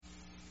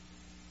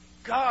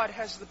God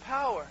has the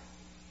power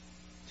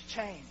to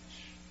change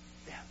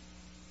them.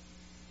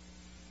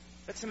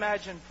 Let's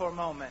imagine for a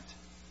moment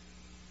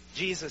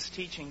Jesus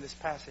teaching this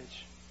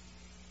passage.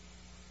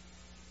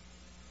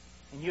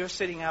 And you're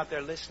sitting out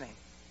there listening.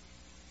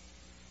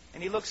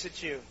 And He looks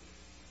at you.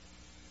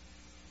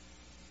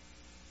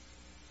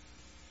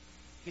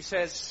 He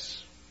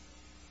says,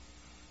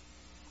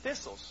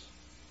 thistles.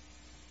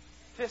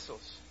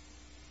 Thistles.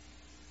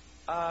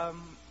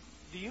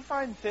 Do you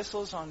find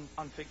thistles on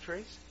fig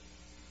trees?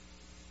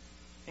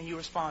 And you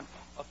respond,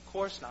 of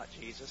course not,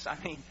 Jesus. I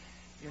mean,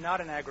 you're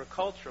not an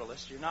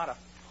agriculturalist. You're not a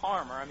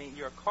farmer. I mean,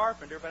 you're a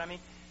carpenter. But I mean,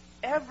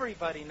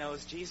 everybody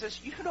knows Jesus.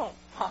 You don't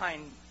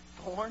find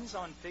thorns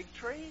on fig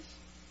trees?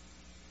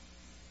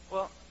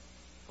 Well,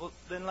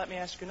 then let me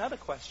ask you another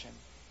question.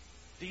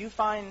 Do you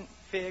find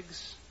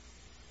figs,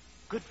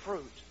 good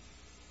fruit,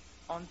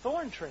 on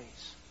thorn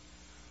trees?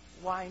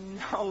 Why,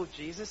 no,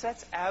 Jesus,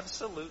 that's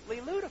absolutely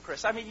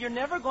ludicrous. I mean, you're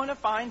never going to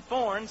find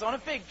thorns on a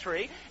fig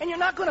tree, and you're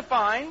not going to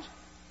find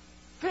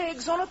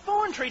figs on a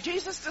thorn tree.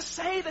 Jesus, to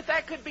say that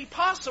that could be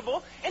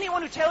possible,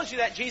 anyone who tells you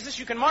that, Jesus,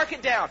 you can mark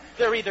it down.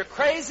 They're either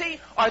crazy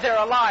or they're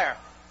a liar.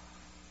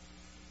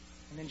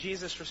 And then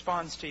Jesus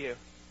responds to you,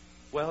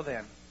 well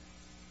then,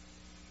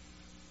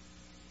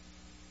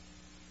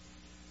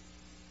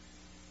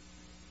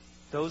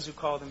 those who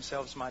call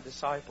themselves my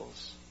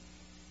disciples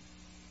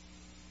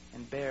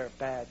and bear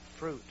bad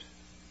fruit,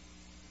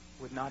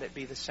 would not it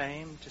be the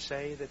same to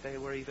say that they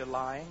were either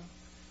lying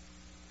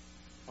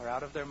or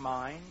out of their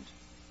mind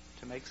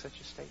to make such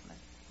a statement?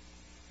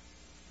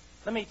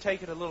 Let me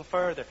take it a little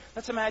further.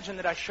 Let's imagine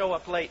that I show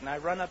up late and I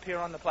run up here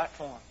on the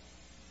platform.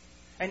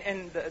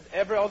 And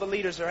all the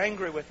leaders are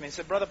angry with me. They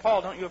said, Brother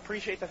Paul, don't you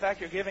appreciate the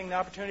fact you're giving the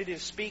opportunity to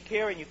speak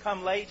here and you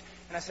come late?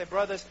 And I said,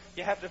 brothers,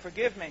 you have to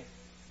forgive me.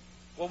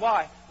 Well,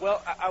 why?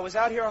 Well, I was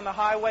out here on the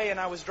highway and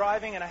I was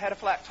driving and I had a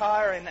flat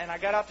tire and I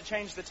got out to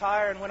change the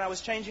tire. And when I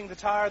was changing the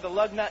tire, the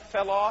lug nut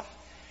fell off.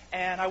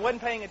 And I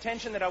wasn't paying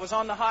attention that I was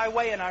on the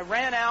highway and I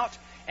ran out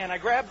and I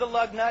grabbed the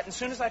lug nut. And as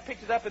soon as I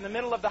picked it up in the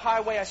middle of the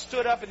highway, I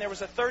stood up and there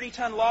was a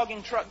 30-ton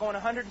logging truck going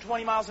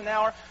 120 miles an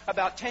hour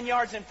about 10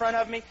 yards in front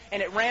of me.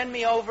 And it ran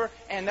me over,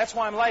 and that's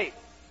why I'm late.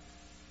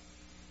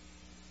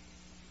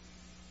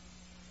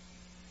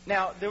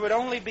 Now, there would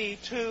only be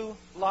two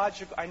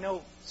logical... I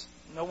know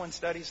no one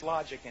studies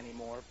logic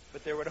anymore,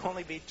 but there would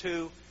only be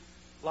two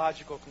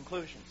logical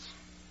conclusions.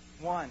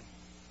 One,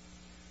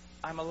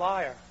 I'm a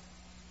liar.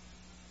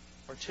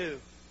 Or two,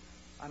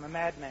 I'm a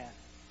madman.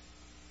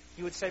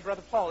 You would say,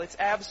 Brother Paul, it's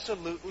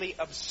absolutely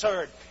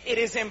absurd. It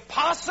is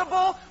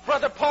impossible,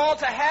 Brother Paul,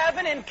 to have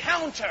an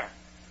encounter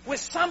with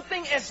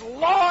something as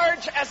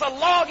large as a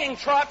logging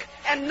truck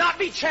and not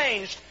be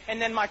changed.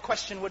 And then my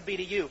question would be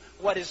to you,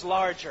 what is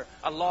larger,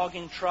 a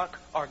logging truck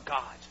or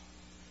God?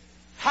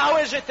 How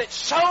is it that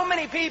so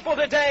many people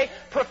today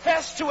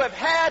profess to have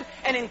had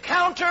an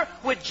encounter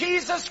with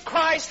Jesus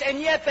Christ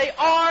and yet they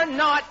are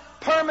not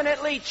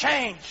permanently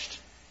changed?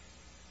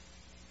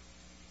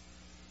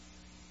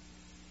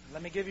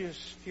 Let me give you a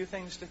few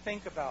things to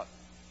think about.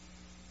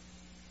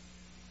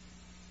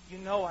 You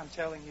know I'm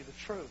telling you the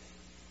truth.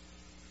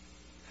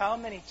 How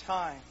many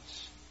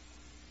times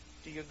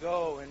do you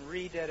go and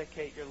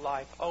rededicate your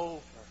life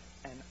over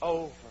and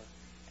over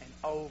and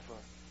over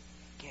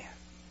again?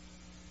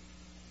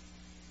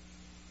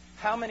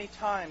 How many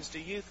times do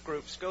youth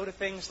groups go to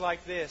things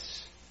like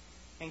this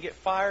and get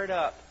fired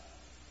up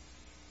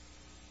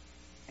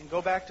and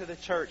go back to the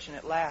church and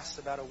it lasts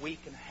about a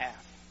week and a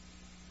half?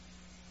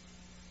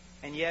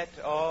 And yet,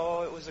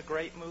 oh, it was a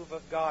great move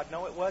of God.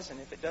 No, it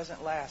wasn't. If it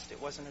doesn't last,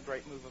 it wasn't a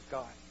great move of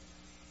God.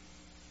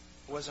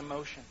 It was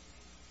emotion.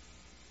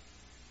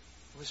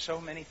 It was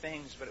so many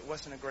things, but it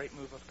wasn't a great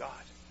move of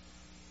God.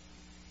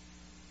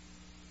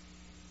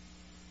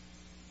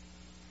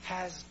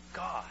 Has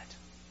God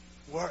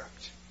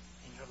worked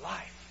in your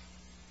life?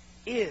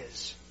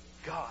 Is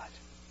God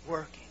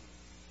working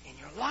in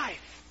your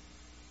life?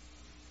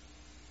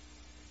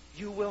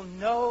 You will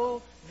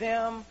know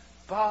them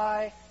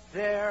by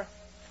their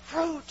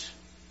fruit.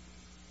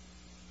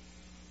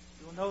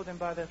 You will know them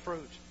by their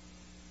fruit.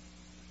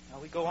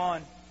 Now we go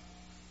on.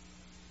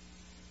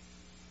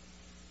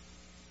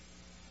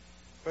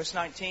 Verse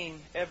 19,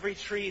 every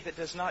tree that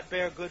does not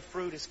bear good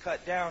fruit is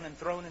cut down and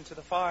thrown into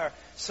the fire.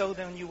 So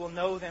then you will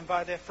know them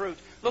by their fruit.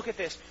 Look at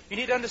this. You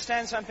need to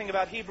understand something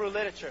about Hebrew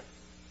literature.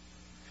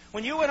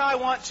 When you and I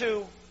want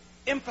to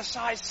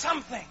emphasize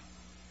something,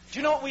 do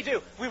you know what we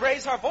do? We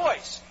raise our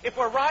voice. If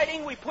we're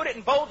writing, we put it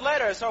in bold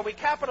letters or we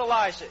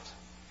capitalize it.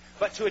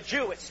 But to a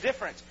Jew, it's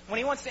different. When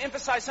he wants to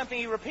emphasize something,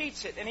 he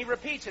repeats it, and he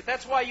repeats it.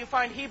 That's why you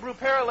find Hebrew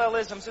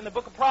parallelisms in the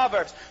book of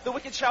Proverbs. The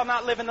wicked shall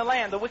not live in the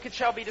land. The wicked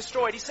shall be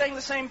destroyed. He's saying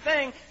the same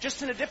thing,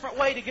 just in a different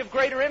way to give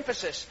greater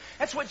emphasis.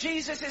 That's what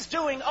Jesus is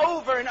doing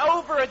over and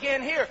over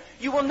again here.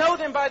 You will know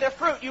them by their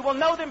fruit. You will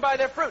know them by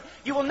their fruit.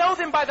 You will know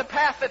them by the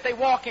path that they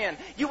walk in.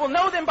 You will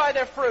know them by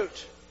their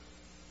fruit.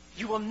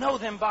 You will know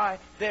them by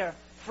their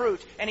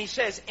fruit. And he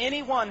says,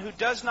 anyone who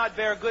does not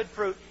bear good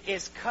fruit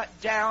is cut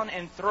down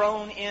and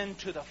thrown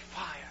into the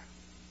fire.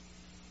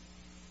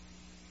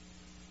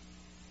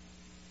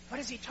 What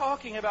is he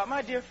talking about?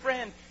 My dear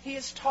friend, he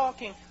is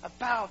talking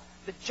about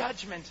the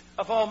judgment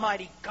of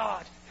Almighty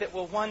God that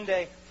will one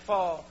day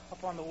fall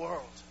upon the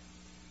world.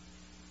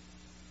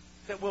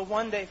 That will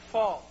one day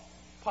fall,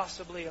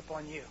 possibly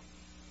upon you.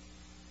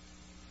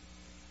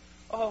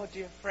 Oh,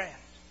 dear friend,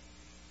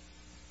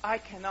 I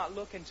cannot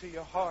look into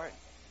your heart.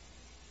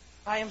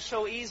 I am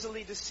so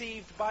easily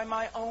deceived by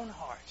my own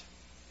heart.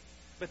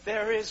 But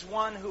there is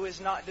one who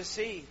is not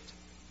deceived.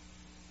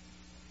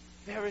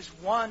 There is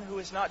one who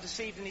is not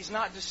deceived, and he's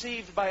not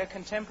deceived by a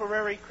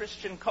contemporary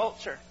Christian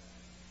culture.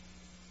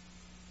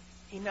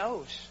 He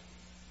knows.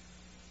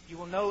 You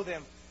will know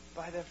them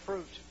by their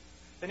fruit.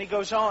 Then he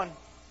goes on.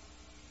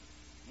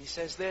 He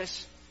says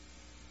this.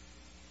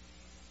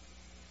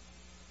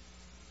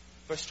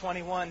 Verse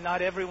 21,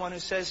 not everyone who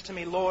says to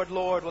me, Lord,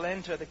 Lord, will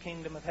enter the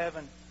kingdom of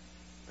heaven,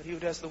 but he who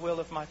does the will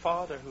of my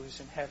Father who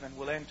is in heaven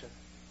will enter.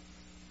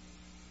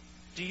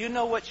 Do you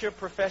know what your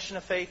profession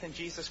of faith in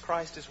Jesus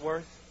Christ is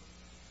worth?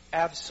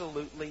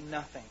 Absolutely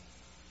nothing.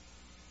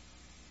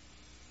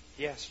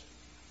 Yes.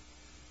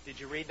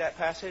 Did you read that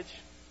passage?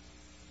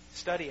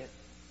 Study it.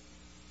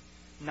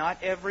 Not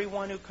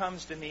everyone who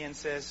comes to me and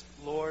says,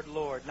 Lord,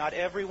 Lord, not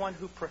everyone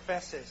who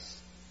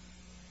professes,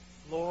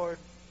 Lord,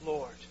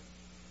 Lord,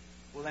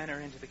 will enter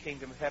into the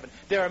kingdom of heaven.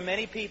 There are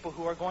many people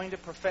who are going to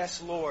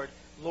profess Lord,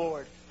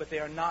 Lord, but they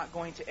are not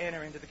going to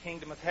enter into the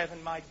kingdom of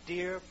heaven. My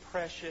dear,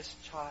 precious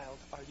child,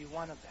 are you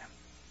one of them?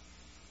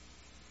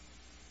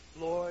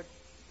 Lord,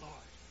 Lord.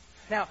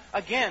 Now,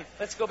 again,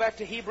 let's go back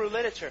to Hebrew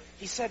literature.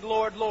 He said,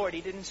 Lord, Lord.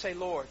 He didn't say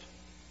Lord.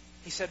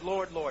 He said,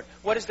 Lord, Lord.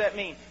 What does that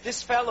mean?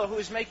 This fellow who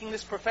is making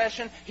this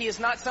profession, he is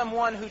not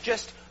someone who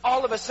just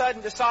all of a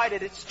sudden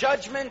decided it's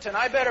judgment and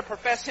I better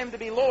profess him to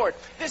be Lord.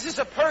 This is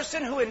a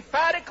person who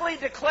emphatically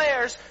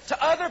declares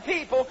to other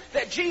people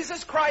that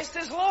Jesus Christ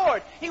is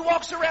Lord. He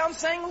walks around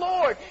saying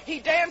Lord. He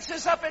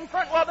dances up in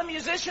front while the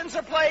musicians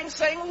are playing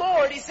saying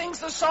Lord. He sings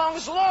the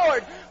songs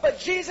Lord. But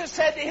Jesus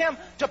said to him,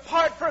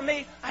 depart from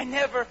me, I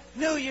never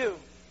knew you.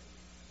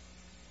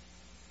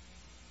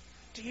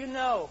 Do you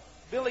know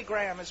Billy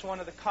Graham is one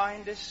of the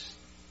kindest,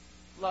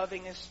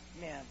 lovingest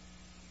men.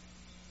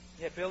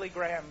 Yet Billy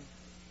Graham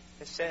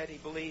has said he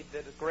believed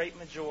that a great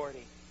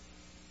majority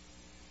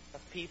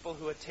of people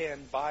who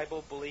attend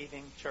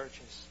Bible-believing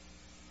churches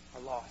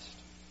are lost.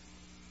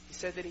 He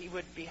said that he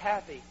would be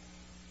happy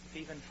if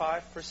even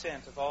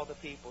 5% of all the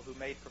people who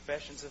made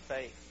professions of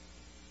faith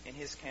in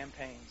his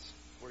campaigns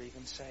were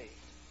even saved.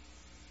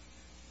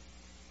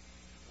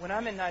 When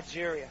I'm in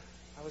Nigeria,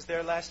 I was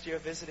there last year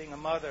visiting a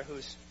mother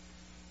whose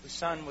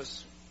son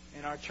was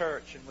in our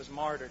church and was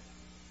martyred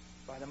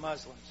by the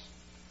Muslims.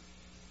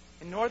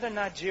 In northern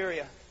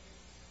Nigeria,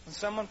 when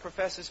someone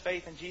professes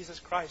faith in Jesus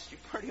Christ, you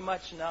pretty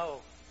much know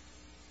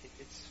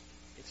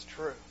it's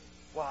true.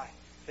 Why?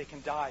 They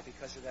can die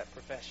because of that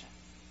profession.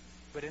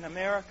 But in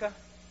America,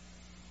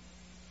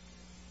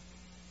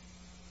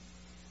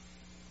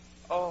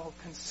 oh,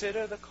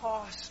 consider the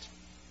cost.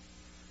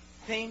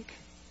 Think,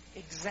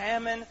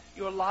 examine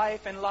your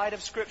life in light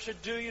of Scripture.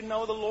 Do you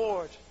know the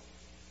Lord?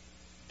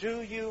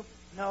 Do you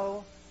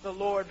know the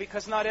Lord?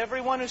 Because not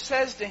everyone who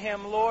says to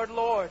Him, Lord,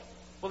 Lord,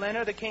 will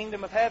enter the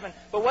kingdom of heaven.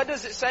 But what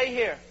does it say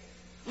here?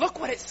 Look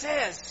what it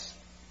says.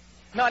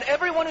 Not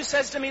everyone who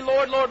says to me,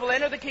 Lord, Lord, will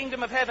enter the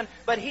kingdom of heaven,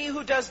 but he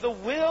who does the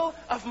will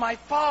of my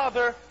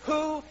Father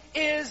who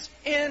is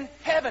in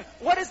heaven.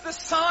 What is the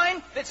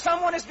sign that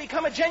someone has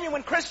become a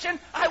genuine Christian?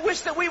 I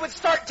wish that we would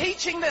start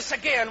teaching this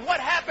again. What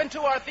happened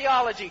to our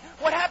theology?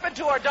 What happened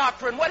to our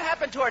doctrine? What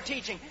happened to our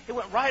teaching? It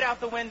went right out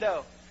the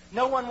window.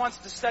 No one wants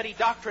to study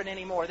doctrine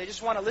anymore. They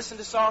just want to listen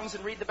to songs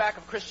and read the back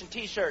of Christian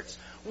t-shirts.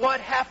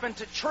 What happened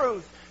to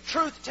truth?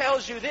 Truth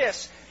tells you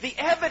this. The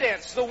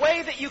evidence, the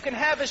way that you can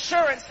have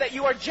assurance that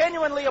you are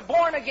genuinely a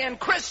born-again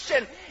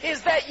Christian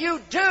is that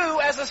you do,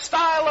 as a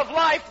style of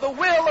life, the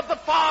will of the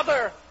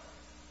Father.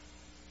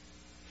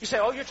 You say,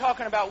 oh, you're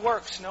talking about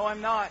works. No, I'm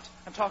not.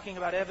 I'm talking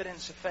about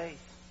evidence of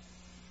faith.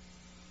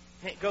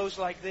 And it goes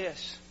like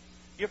this.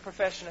 Your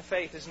profession of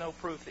faith is no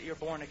proof that you're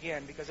born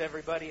again because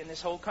everybody in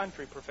this whole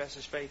country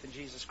professes faith in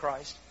Jesus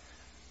Christ.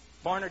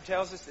 Barnard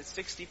tells us that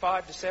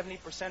 65 to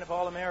 70% of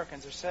all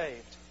Americans are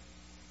saved.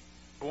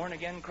 Born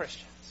again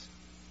Christians.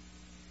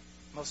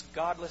 Most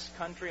godless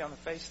country on the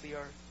face of the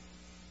earth.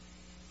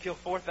 Kill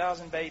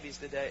 4,000 babies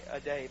a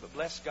day, but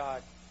bless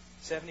God,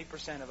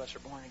 70% of us are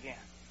born again.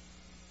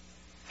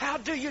 How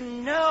do you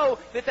know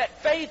that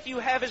that faith you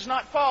have is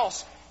not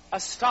false? A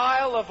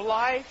style of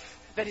life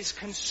that is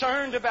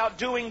concerned about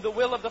doing the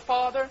will of the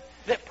Father,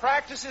 that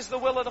practices the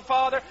will of the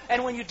Father,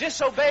 and when you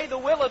disobey the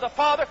will of the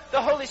Father,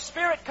 the Holy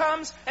Spirit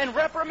comes and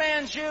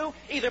reprimands you,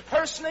 either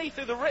personally,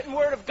 through the written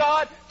Word of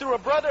God, through a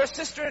brother or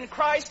sister in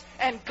Christ,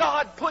 and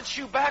God puts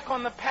you back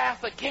on the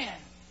path again.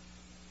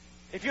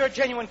 If you're a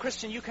genuine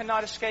Christian, you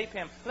cannot escape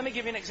Him. Let me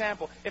give you an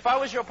example. If I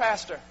was your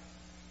pastor,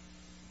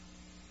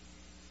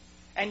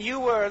 and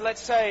you were,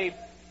 let's say,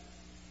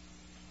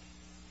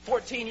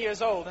 14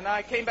 years old, and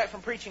I came back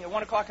from preaching at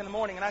 1 o'clock in the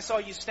morning, and I saw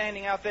you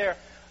standing out there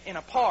in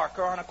a park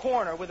or on a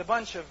corner with a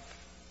bunch of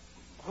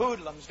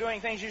hoodlums doing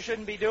things you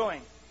shouldn't be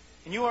doing.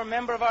 and you were a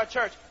member of our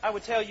church, I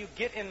would tell you,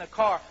 get in the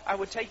car. I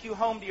would take you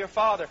home to your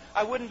father.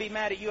 I wouldn't be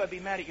mad at you, I'd be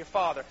mad at your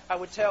father. I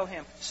would tell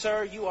him,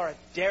 sir, you are a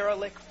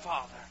derelict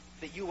father,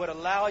 that you would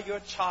allow your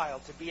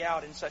child to be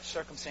out in such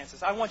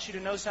circumstances. I want you to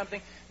know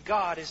something.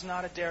 God is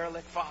not a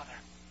derelict father.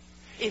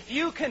 If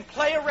you can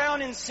play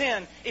around in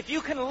sin, if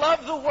you can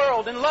love the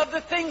world and love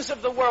the things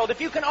of the world,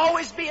 if you can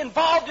always be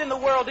involved in the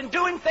world and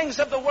doing things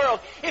of the world,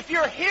 if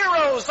your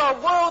heroes are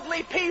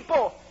worldly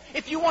people,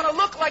 if you want to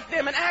look like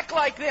them and act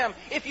like them,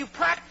 if you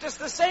practice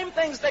the same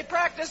things they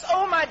practice,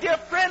 oh my dear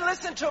friend,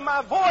 listen to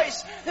my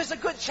voice. There's a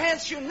good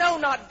chance you know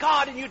not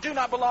God and you do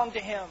not belong to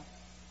Him.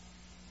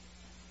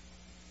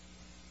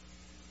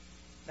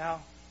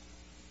 Now,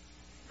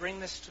 bring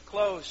this to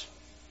close.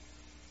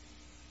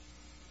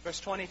 Verse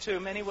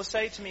 22, many will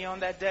say to me on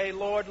that day,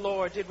 Lord,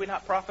 Lord, did we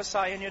not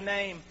prophesy in your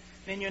name?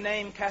 And in your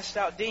name cast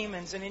out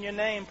demons, and in your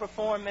name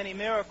perform many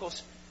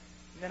miracles?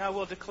 And then I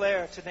will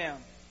declare to them,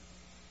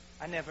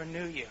 I never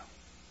knew you.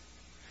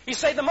 You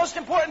say the most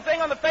important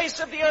thing on the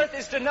face of the earth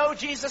is to know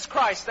Jesus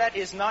Christ. That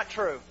is not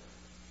true.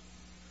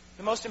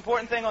 The most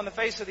important thing on the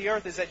face of the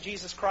earth is that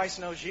Jesus Christ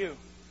knows you.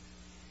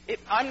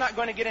 I'm not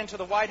going to get into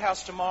the White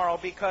House tomorrow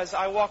because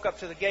I walk up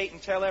to the gate and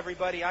tell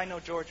everybody I know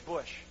George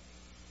Bush.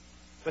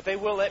 But they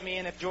will let me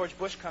in if George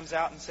Bush comes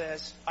out and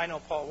says, I know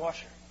Paul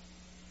Washer.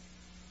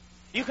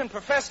 You can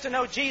profess to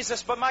know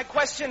Jesus, but my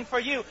question for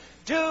you,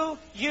 do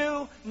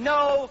you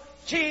know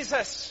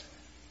Jesus?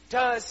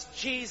 Does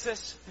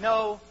Jesus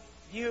know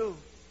you?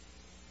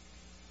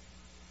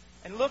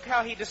 And look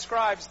how he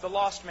describes the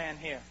lost man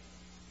here.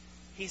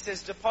 He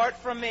says, depart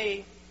from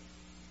me,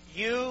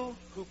 you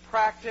who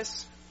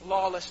practice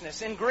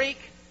lawlessness. In Greek,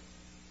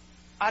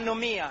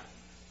 anomia.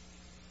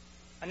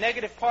 A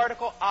negative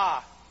particle,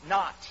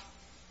 not.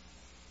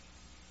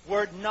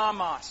 Word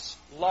nomos,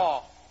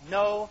 law.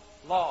 No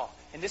law.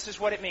 And this is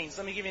what it means.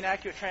 Let me give you an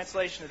accurate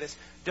translation of this.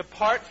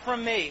 Depart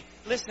from me.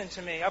 Listen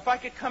to me. If I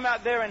could come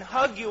out there and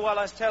hug you while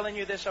I was telling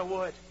you this, I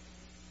would.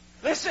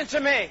 Listen to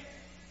me.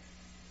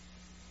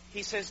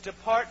 He says,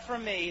 depart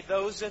from me,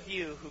 those of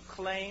you who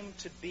claim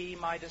to be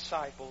my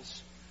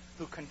disciples,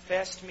 who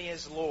confessed me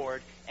as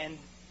Lord, and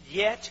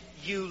yet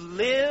you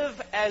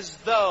live as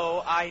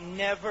though I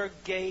never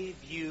gave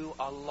you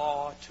a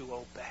law to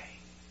obey.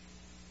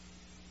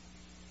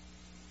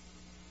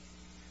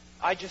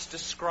 I just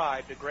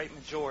described a great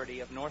majority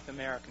of North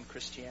American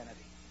Christianity.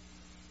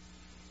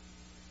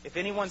 If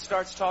anyone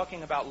starts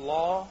talking about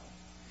law,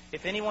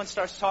 if anyone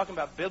starts talking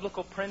about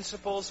biblical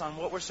principles on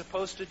what we're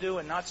supposed to do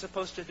and not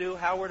supposed to do,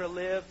 how we're to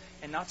live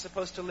and not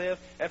supposed to live,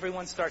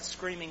 everyone starts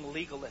screaming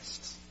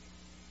legalists.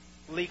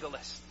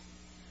 Legalists.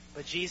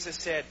 But Jesus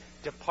said,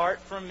 depart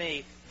from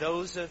me,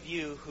 those of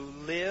you who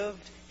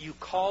lived, you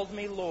called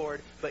me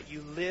Lord, but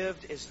you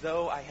lived as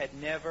though I had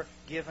never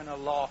given a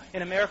law.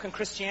 In American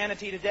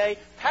Christianity today,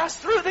 pass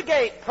through the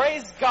gate,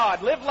 praise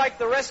God, live like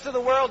the rest of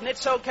the world, and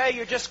it's okay,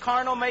 you're just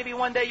carnal, maybe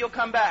one day you'll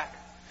come back.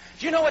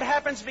 Do you know what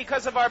happens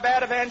because of our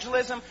bad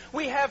evangelism?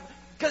 We have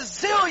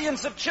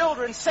gazillions of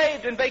children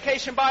saved in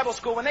Vacation Bible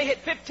School. When they hit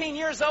 15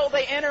 years old,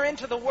 they enter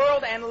into the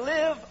world and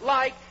live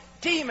like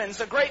demons,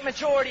 a great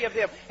majority of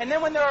them. And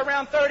then when they're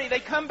around 30, they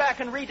come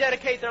back and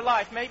rededicate their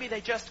life. Maybe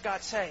they just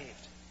got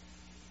saved.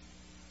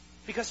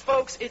 Because,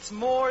 folks, it's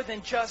more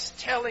than just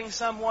telling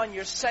someone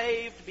you're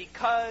saved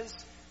because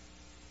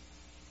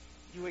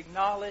you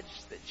acknowledge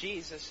that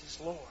Jesus is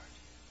Lord.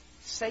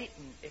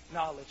 Satan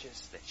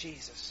acknowledges that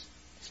Jesus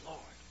is Lord.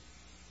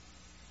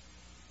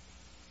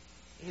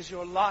 Is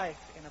your life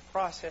in a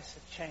process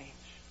of change?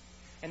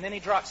 And then he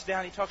drops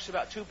down, he talks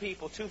about two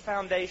people, two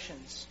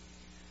foundations.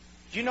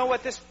 Do you know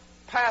what this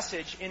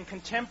passage in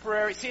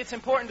contemporary... See, it's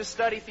important to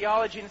study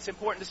theology and it's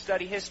important to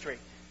study history.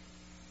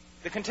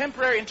 The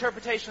contemporary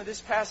interpretation of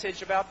this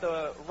passage about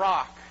the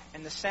rock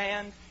and the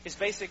sand is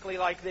basically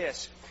like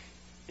this.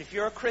 If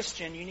you're a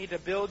Christian, you need to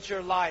build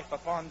your life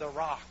upon the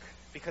rock.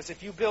 Because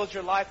if you build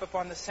your life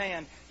upon the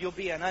sand, you'll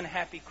be an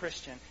unhappy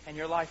Christian and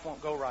your life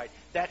won't go right.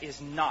 That is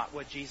not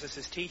what Jesus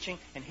is teaching,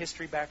 and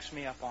history backs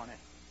me up on it.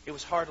 It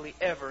was hardly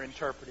ever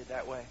interpreted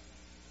that way.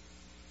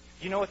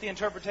 You know what the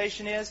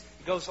interpretation is?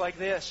 It goes like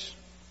this.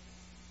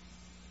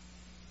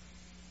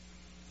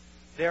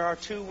 There are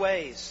two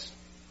ways.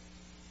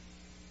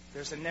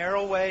 There's a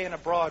narrow way and a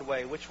broad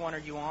way. Which one are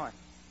you on?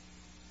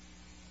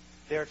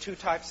 There are two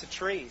types of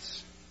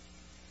trees.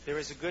 There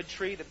is a good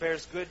tree that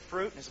bears good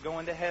fruit and is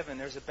going to heaven.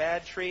 There's a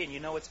bad tree, and you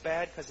know it's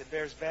bad because it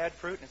bears bad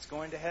fruit and it's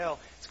going to hell.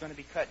 It's going to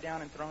be cut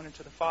down and thrown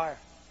into the fire.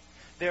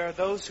 There are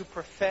those who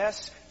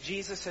profess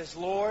Jesus as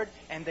Lord,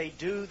 and they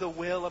do the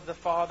will of the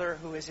Father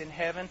who is in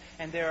heaven.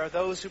 And there are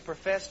those who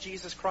profess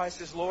Jesus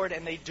Christ as Lord,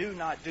 and they do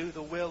not do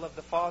the will of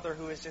the Father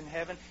who is in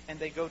heaven, and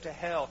they go to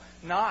hell.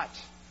 Not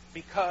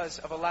because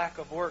of a lack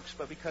of works,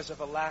 but because of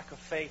a lack of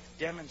faith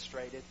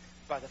demonstrated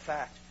by the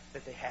fact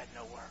that they had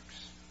no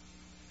works.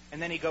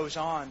 And then he goes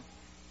on.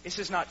 This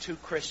is not two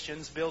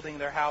Christians building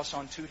their house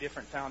on two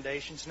different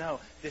foundations. No,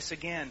 this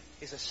again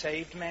is a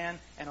saved man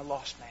and a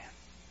lost man.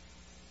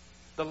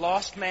 The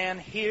lost man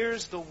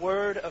hears the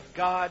Word of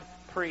God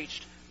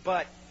preached.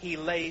 but he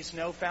lays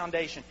no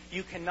foundation.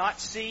 You cannot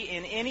see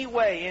in any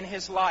way in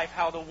his life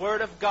how the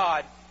Word of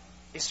God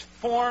is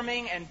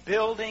forming and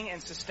building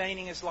and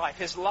sustaining his life.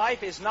 His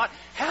life is not...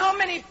 How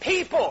many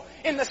people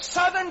in the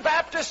Southern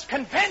Baptist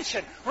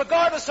Convention,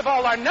 regardless of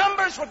all our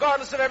numbers,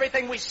 regardless of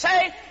everything we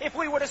say, if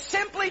we were to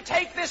simply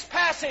take this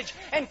passage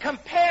and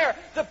compare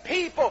the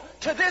people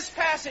to this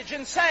passage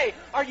and say,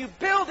 are you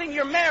building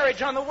your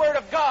marriage on the Word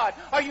of God?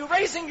 Are you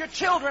raising your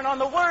children on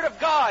the Word of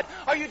God?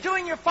 Are you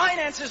doing your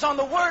finances on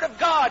the Word of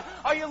God?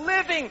 Are you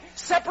living,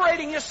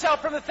 separating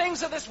yourself from the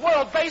things of this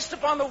world based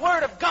upon the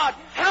Word of God?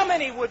 How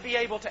many would be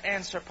able to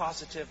answer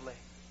positively?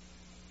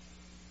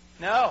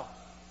 No.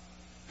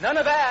 None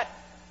of that.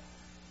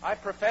 I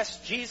profess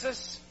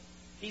Jesus.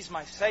 He's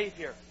my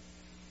Savior.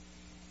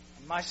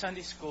 And my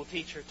Sunday school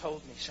teacher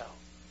told me so.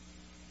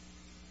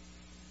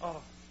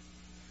 Oh,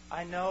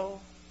 I know,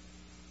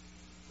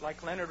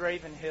 like Leonard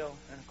Ravenhill,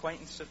 an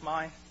acquaintance of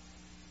mine,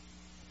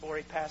 before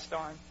he passed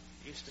on,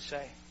 used to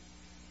say,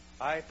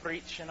 I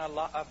preach in a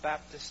lot of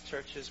Baptist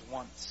churches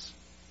once.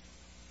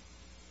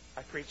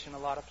 I preach in a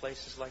lot of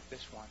places like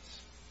this once.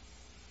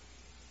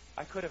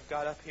 I could have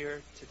got up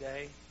here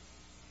today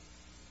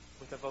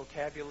with a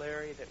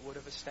vocabulary that would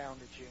have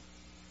astounded you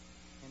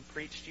and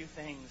preached you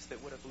things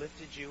that would have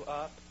lifted you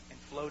up and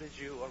floated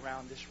you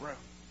around this room.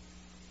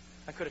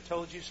 I could have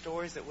told you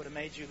stories that would have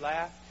made you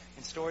laugh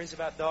and stories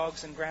about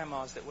dogs and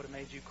grandmas that would have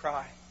made you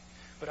cry.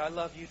 But I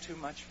love you too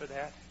much for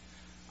that.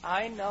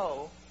 I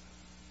know,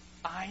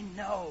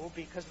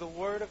 because the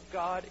Word of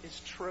God is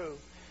true,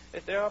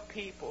 that there are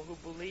people who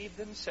believe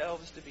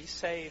themselves to be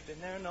saved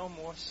and they're no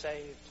more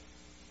saved.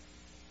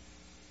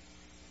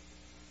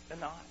 They're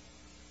not.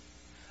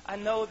 I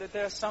know that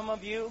there are some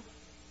of you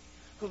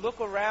who look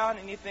around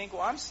and you think,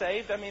 well, I'm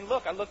saved. I mean,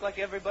 look, I look like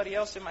everybody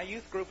else in my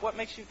youth group. What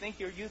makes you think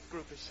your youth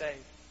group is saved?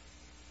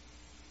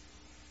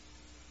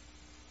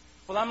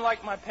 Well, I'm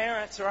like my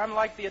parents, or I'm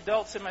like the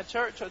adults in my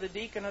church, or the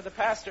deacon or the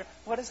pastor.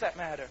 What does that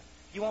matter?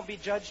 You won't be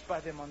judged by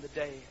them on the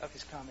day of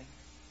His coming.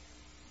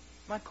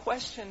 My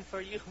question for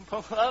you,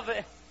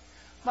 beloved,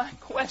 my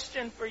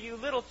question for you,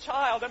 little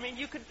child, I mean,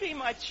 you could be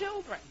my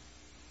children.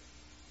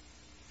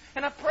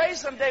 And I pray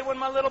someday when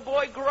my little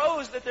boy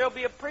grows that there'll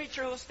be a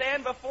preacher who'll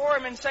stand before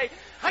him and say,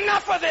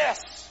 enough of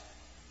this!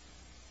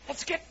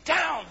 Let's get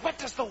down. What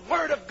does the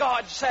Word of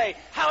God say?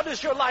 How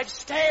does your life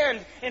stand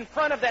in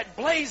front of that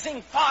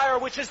blazing fire,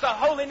 which is the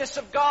holiness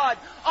of God?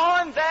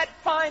 On that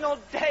final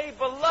day,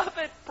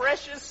 beloved,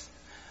 precious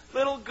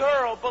little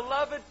girl,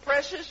 beloved,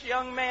 precious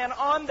young man,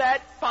 on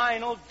that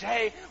final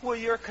day, will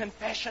your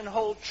confession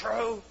hold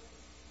true?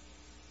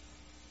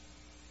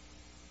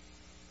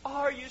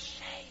 Are you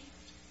saved?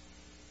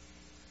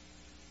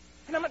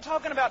 And I'm not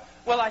talking about,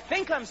 well, I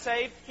think I'm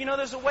saved. You know,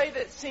 there's a way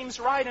that seems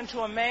right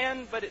unto a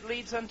man, but it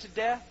leads unto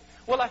death.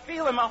 Well, I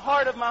feel in my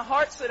heart of my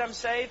hearts that I'm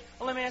saved.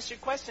 Well, let me ask you a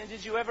question.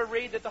 Did you ever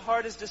read that the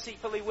heart is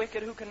deceitfully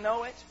wicked? Who can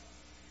know it?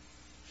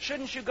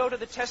 Shouldn't you go to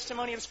the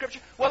testimony of Scripture?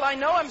 Well, I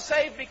know I'm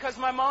saved because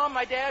my mom,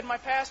 my dad, my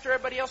pastor,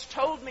 everybody else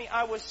told me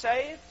I was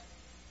saved.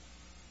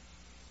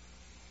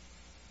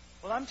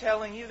 Well, I'm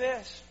telling you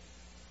this.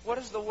 What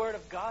does the Word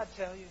of God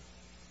tell you?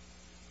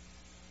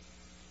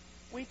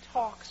 We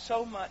talk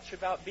so much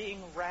about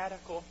being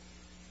radical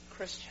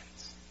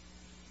Christians.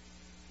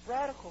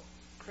 Radical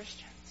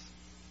Christians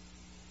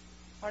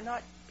are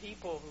not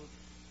people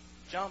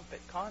who jump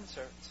at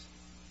concerts.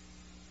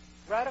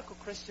 Radical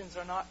Christians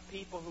are not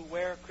people who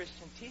wear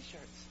Christian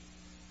t-shirts.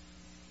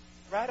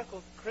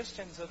 Radical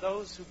Christians are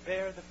those who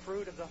bear the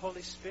fruit of the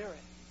Holy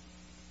Spirit.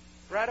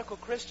 Radical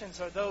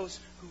Christians are those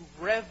who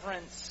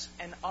reverence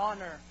and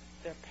honor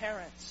their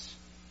parents,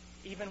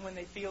 even when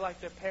they feel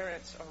like their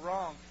parents are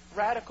wrong.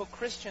 Radical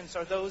Christians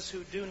are those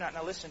who do not,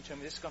 now listen to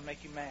me, this is going to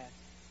make you mad,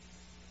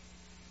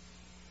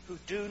 who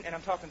do, and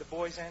I'm talking to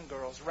boys and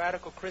girls,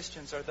 radical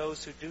Christians are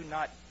those who do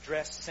not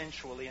dress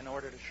sensually in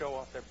order to show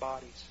off their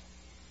bodies.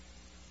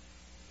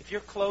 If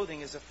your clothing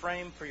is a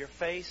frame for your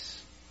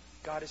face,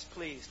 God is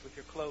pleased with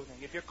your clothing.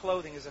 If your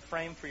clothing is a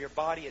frame for your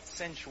body, it's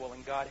sensual,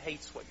 and God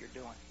hates what you're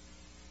doing.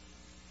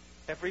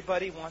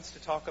 Everybody wants to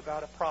talk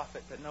about a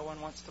prophet, but no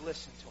one wants to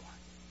listen to him.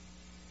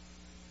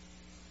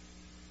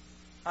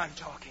 I'm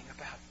talking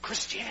about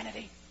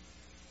Christianity.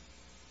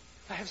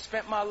 I have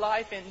spent my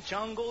life in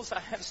jungles. I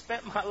have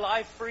spent my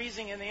life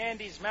freezing in the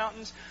Andes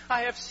Mountains.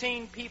 I have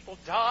seen people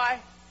die.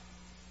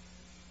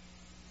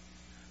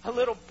 A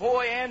little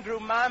boy, Andrew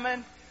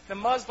Maimon, the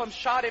Muslims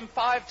shot him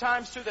 5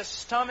 times through the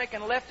stomach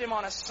and left him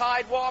on a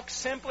sidewalk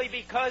simply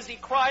because he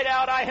cried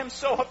out, I am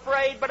so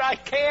afraid, but I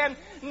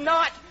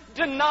cannot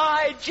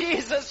deny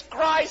Jesus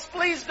Christ.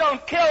 Please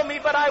don't kill me,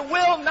 but I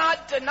will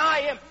not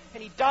deny Him.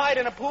 And he died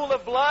in a pool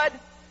of blood.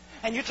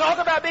 And you talk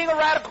about being a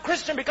radical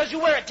Christian because you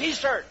wear a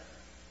t-shirt,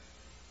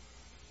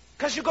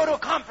 because you go to a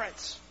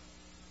conference.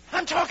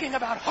 I'm talking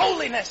about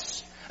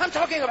holiness. I'm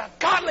talking about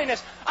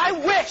godliness. I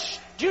wish,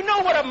 do you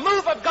know what a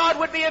move of God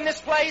would be in this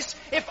place?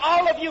 If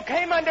all of you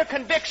came under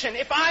conviction,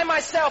 if I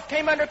myself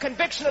came under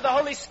conviction of the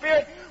Holy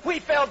Spirit, we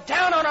fell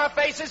down on our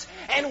faces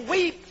and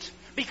wept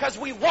because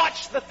we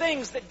watched the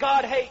things that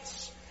God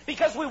hates.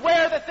 Because we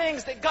wear the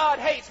things that God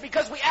hates.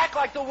 Because we act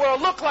like the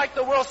world, look like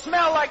the world,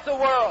 smell like the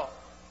world.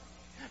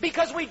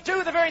 Because we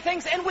do the very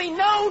things, and we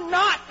know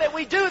not that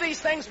we do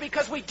these things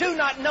because we do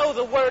not know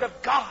the Word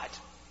of God.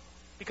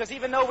 Because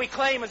even though we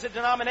claim as a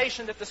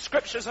denomination that the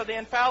Scriptures are the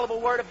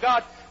infallible Word of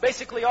God,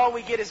 basically all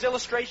we get is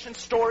illustrations,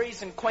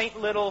 stories, and quaint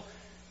little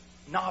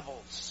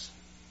novels.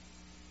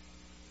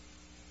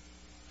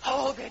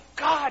 Oh, that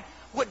God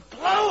would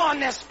blow on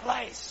this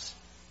place.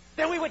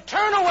 That we would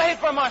turn away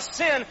from our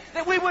sin.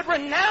 That we would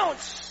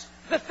renounce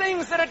the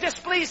things that are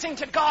displeasing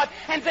to God,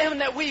 and then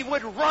that we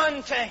would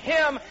run to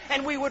Him,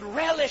 and we would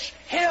relish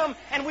Him,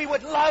 and we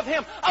would love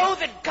Him. Oh,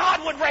 that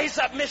God would raise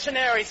up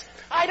missionaries.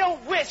 I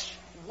don't wish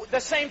the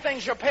same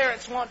things your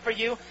parents want for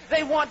you.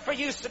 They want for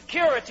you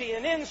security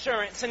and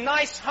insurance and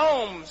nice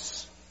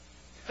homes.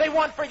 They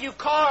want for you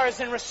cars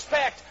and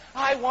respect.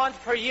 I want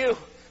for you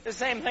the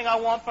same thing I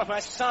want for my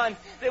son,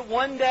 that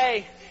one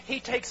day he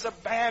takes a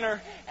banner,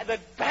 the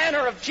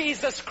banner of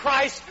Jesus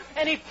Christ,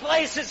 and he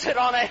places it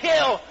on a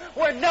hill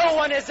where no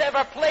one has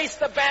ever placed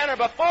the banner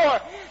before,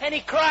 and he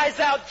cries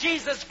out,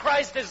 Jesus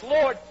Christ is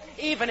Lord,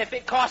 even if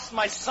it costs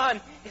my son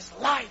his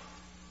life.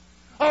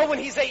 Oh, when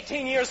he's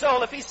 18 years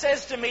old, if he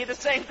says to me the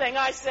same thing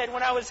I said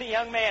when I was a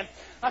young man,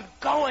 I'm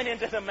going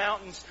into the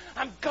mountains,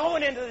 I'm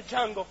going into the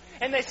jungle,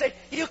 and they say,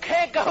 you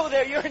can't go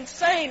there, you're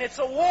insane, it's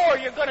a war,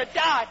 you're going to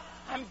die.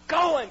 I'm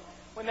going.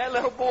 When that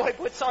little boy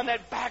puts on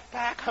that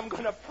backpack, I'm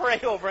going to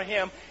pray over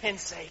him and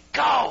say,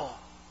 go.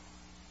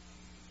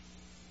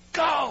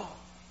 Go.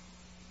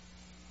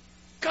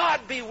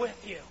 God be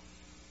with you.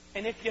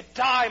 And if you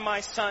die, my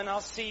son,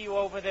 I'll see you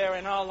over there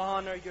and I'll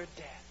honor your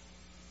death.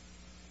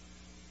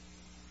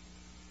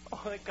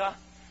 Oh, God.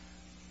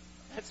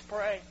 Let's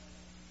pray.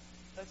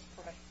 Let's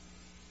pray.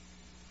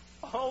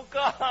 Oh,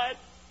 God.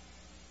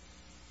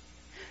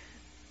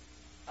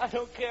 I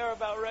don't care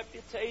about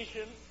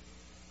reputation.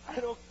 I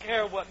don't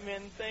care what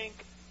men think.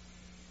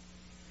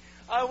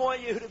 I want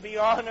you to be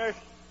honored.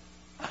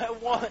 I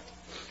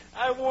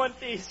want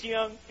these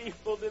young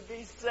people to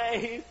be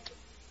saved.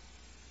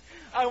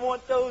 I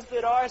want those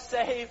that are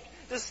saved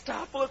to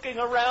stop looking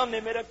around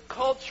them at a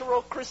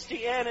cultural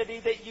Christianity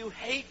that you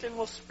hate and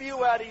will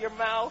spew out of your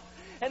mouth,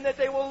 and that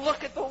they will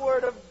look at the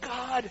Word of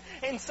God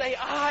and say,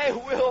 I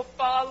will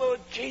follow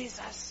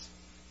Jesus.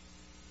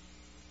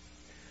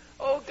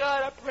 Oh,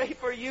 God, I pray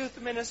for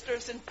youth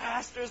ministers and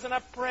pastors, and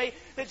I pray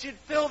that you'd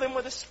fill them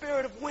with a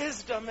spirit of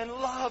wisdom and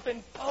love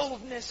and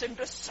boldness and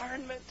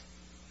discernment.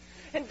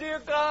 And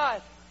dear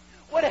God,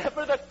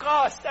 whatever the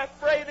cost, I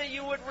pray that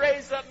you would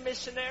raise up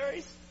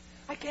missionaries.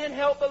 I can't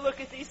help but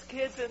look at these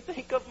kids and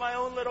think of my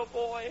own little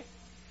boy.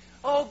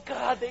 Oh,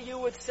 God, that you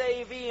would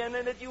save Ian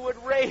and that you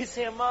would raise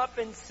him up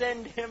and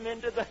send him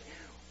into the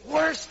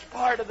worst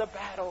part of the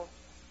battle.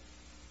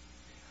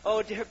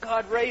 Oh, dear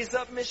God, raise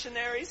up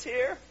missionaries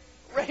here.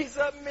 Raise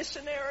up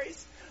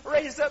missionaries.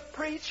 Raise up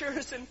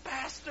preachers and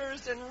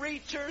pastors and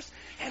reachers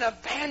and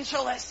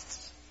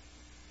evangelists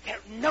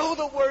that know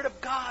the Word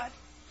of God.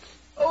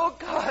 Oh,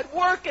 God,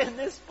 work in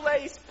this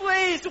place.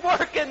 Please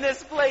work in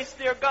this place,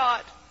 dear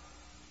God.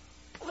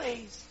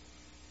 Please.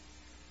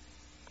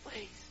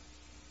 Please.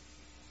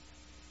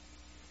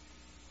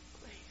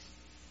 Please.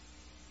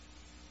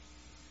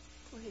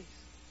 Please.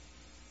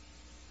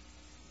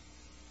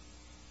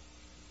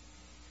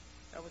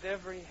 Now, with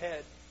every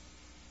head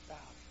bowed,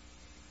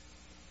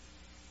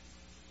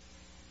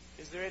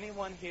 is there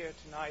anyone here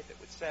tonight that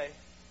would say,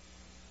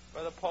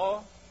 Brother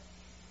Paul,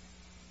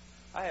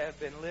 I have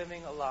been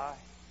living a lie.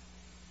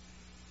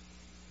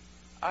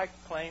 I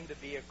claim to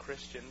be a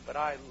Christian, but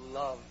I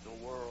love the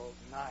world,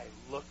 and I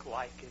look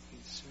like it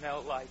and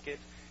smell like it,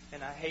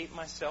 and I hate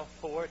myself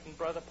for it. And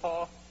Brother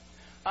Paul,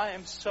 I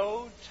am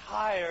so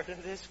tired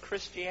of this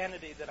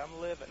Christianity that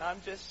I'm living.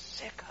 I'm just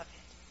sick of it.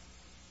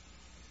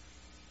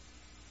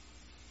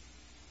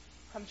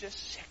 I'm just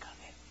sick of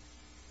it.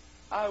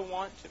 I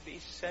want to be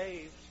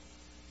saved.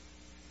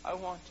 I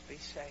want to be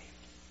saved.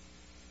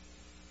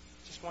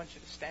 Just want you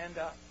to stand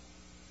up.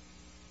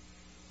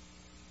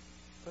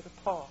 Brother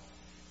Paul,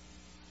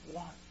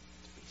 want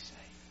to be saved.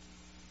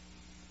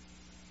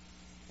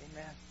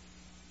 Amen.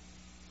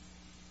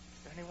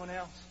 Is there anyone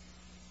else?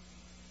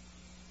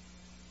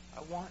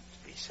 I want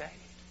to be saved.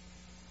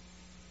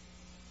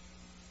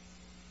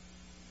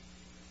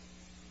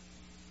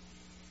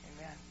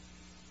 Amen.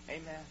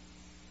 Amen.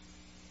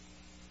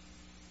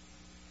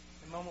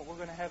 In a moment we're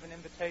going to have an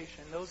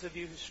invitation. Those of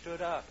you who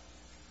stood up,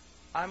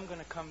 I'm going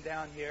to come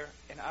down here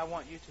and I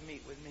want you to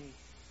meet with me.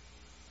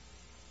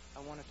 I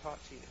want to talk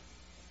to you.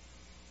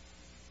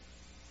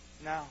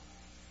 Now,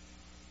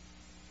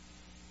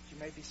 you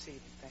may be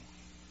seated. Thank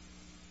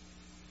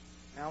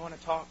you. Now I want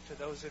to talk to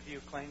those of you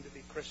who claim to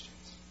be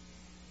Christians.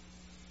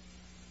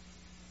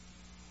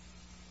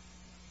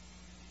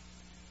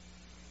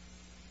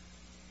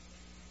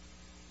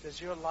 Does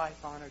your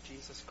life honor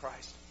Jesus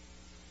Christ?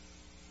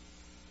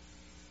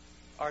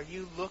 Are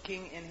you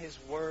looking in His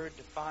Word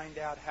to find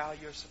out how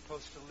you're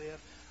supposed to live?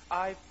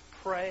 I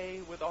pray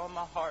with all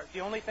my heart.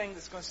 The only thing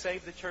that's going to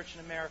save the church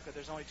in America,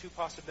 there's only two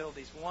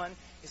possibilities. One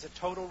is a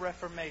total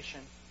reformation,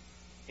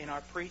 in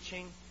our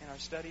preaching, in our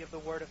study of the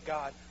Word of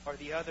God, or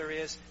the other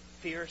is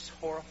fierce,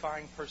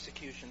 horrifying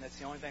persecution. That's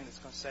the only thing that's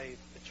going to save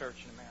the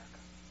church in America.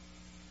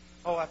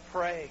 Oh, I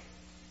pray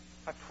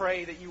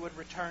that you would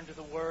return to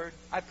the Word.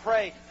 I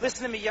pray.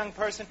 Listen to me, young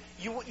person.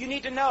 You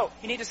need to know.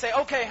 You need to say,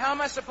 okay, how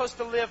am I supposed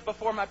to live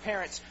before my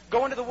parents?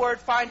 Go into the Word,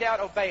 find out,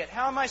 obey it.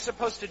 How am I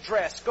supposed to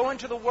dress? Go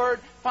into the Word,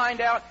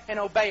 find out, and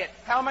obey it.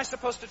 How am I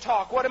supposed to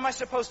talk? What am I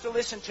supposed to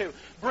listen to?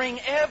 Bring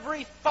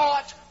every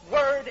thought,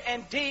 word,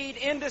 and deed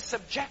into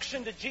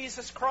subjection to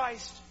Jesus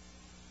Christ.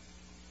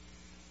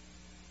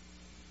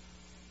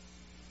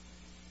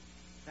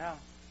 Now,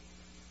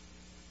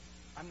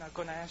 I'm not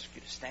going to ask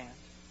you to stand,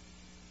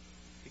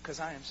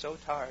 because I am so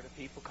tired of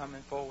people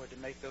coming forward to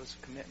make those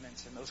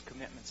commitments, and those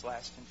commitments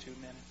last in 2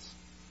 minutes.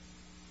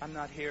 I'm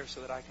not here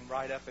so that I can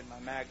write up in my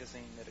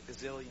magazine that a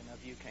gazillion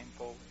of you came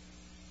forward.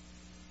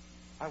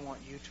 I want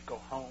you to go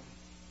home,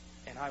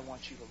 and I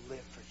want you to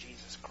live for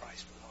Jesus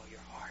Christ with all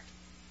your heart.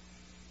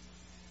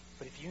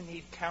 But if you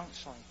need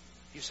counseling,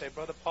 you say,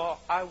 Brother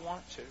Paul, I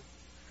want to.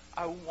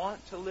 I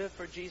want to live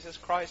for Jesus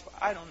Christ, but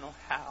I don't know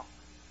how.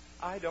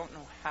 I don't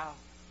know how.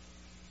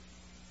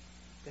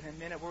 Then in a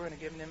minute we're going to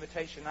give an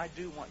invitation. I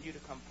do want you to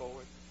come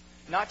forward.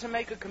 Not to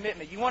make a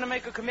commitment. You want to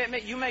make a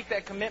commitment? You make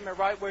that commitment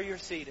right where you're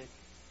seated.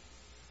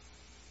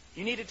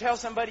 You need to tell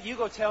somebody, you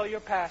go tell your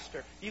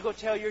pastor. You go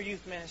tell your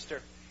youth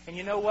minister. And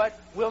you know what?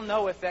 We'll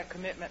know if that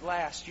commitment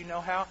lasts. You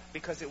know how?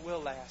 Because it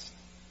will last.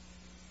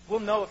 We'll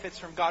know if it's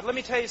from God. Let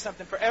me tell you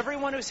something. For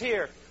everyone who's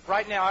here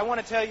right now, I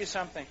want to tell you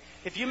something.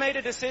 If you made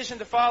a decision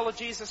to follow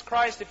Jesus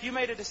Christ, if you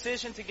made a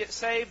decision to get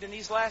saved in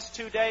these last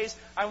 2 days,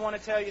 I want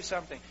to tell you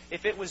something.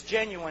 If it was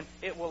genuine,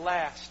 it will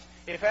last.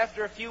 If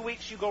after a few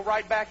weeks you go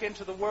right back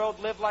into the world,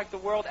 live like the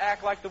world,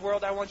 act like the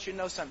world, I want you to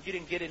know something. You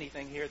didn't get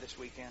anything here this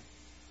weekend.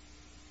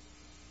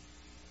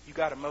 You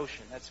got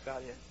emotion. That's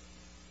about it.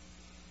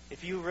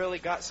 If you really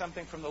got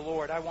something from the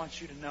Lord, I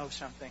want you to know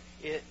something.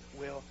 It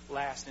will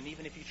last. And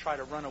even if you try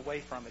to run away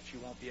from it, you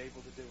won't be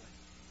able to do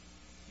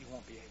it. You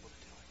won't be able to do it.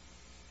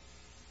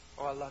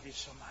 Oh, I love you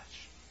so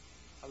much.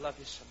 I love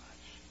you so much.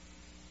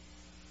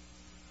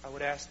 I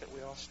would ask that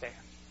we all stand.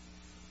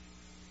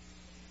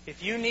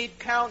 If you need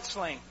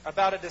counseling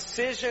about a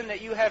decision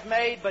that you have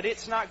made, but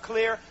it's not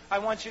clear, I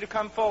want you to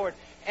come forward.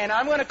 And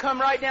I'm going to come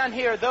right down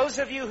here. Those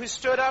of you who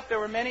stood up, there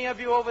were many of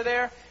you over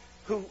there,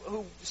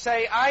 who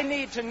say, I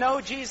need to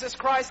know Jesus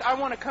Christ. I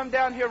want to come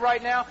down here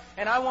right now,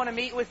 and I want to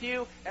meet with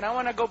you, and I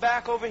want to go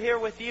back over here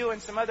with you and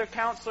some other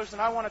counselors,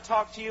 and I want to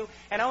talk to you.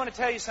 And I want to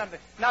tell you something.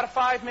 Not a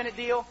 5-minute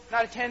deal,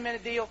 not a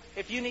 10-minute deal.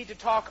 If you need to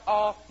talk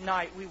all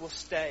night, we will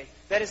stay.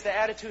 That is the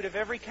attitude of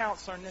every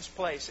counselor in this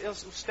place. It will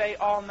stay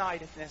all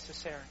night if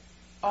necessary.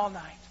 All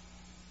night.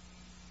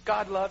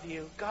 God love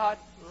you. God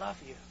love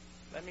you.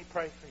 Let me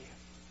pray for you.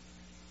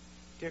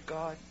 Dear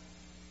God,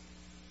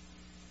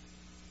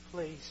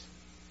 please,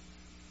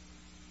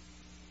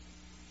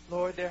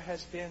 Lord, there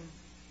has been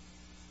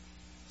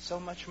so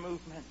much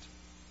movement.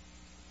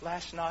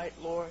 Last night,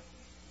 Lord,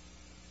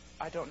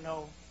 I don't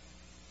know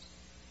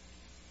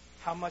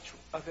how much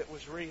of it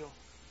was real,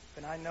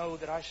 but I know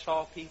that I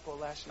saw people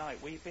last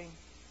night weeping.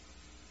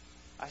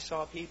 I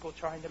saw people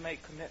trying to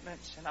make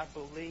commitments, and I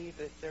believe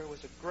that there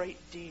was a great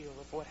deal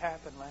of what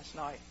happened last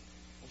night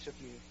was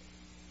of you.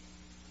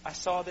 I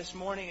saw this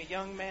morning a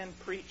young man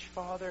preach,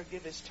 Father,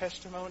 give his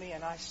testimony,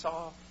 and I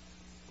saw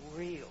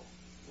real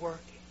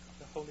working of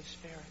the Holy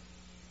Spirit.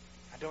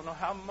 I don't know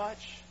how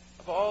much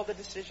of all the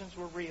decisions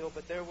were real,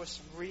 but there were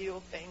some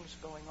real things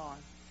going on.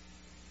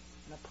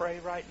 And I pray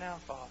right now,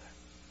 Father,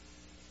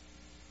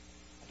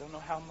 I don't know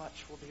how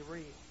much will be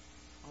real.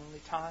 Only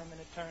time and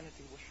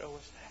eternity will show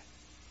us that.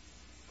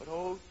 But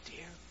oh,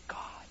 dear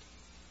God,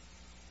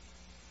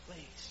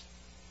 please,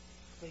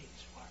 please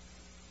work.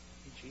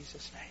 In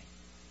Jesus' name.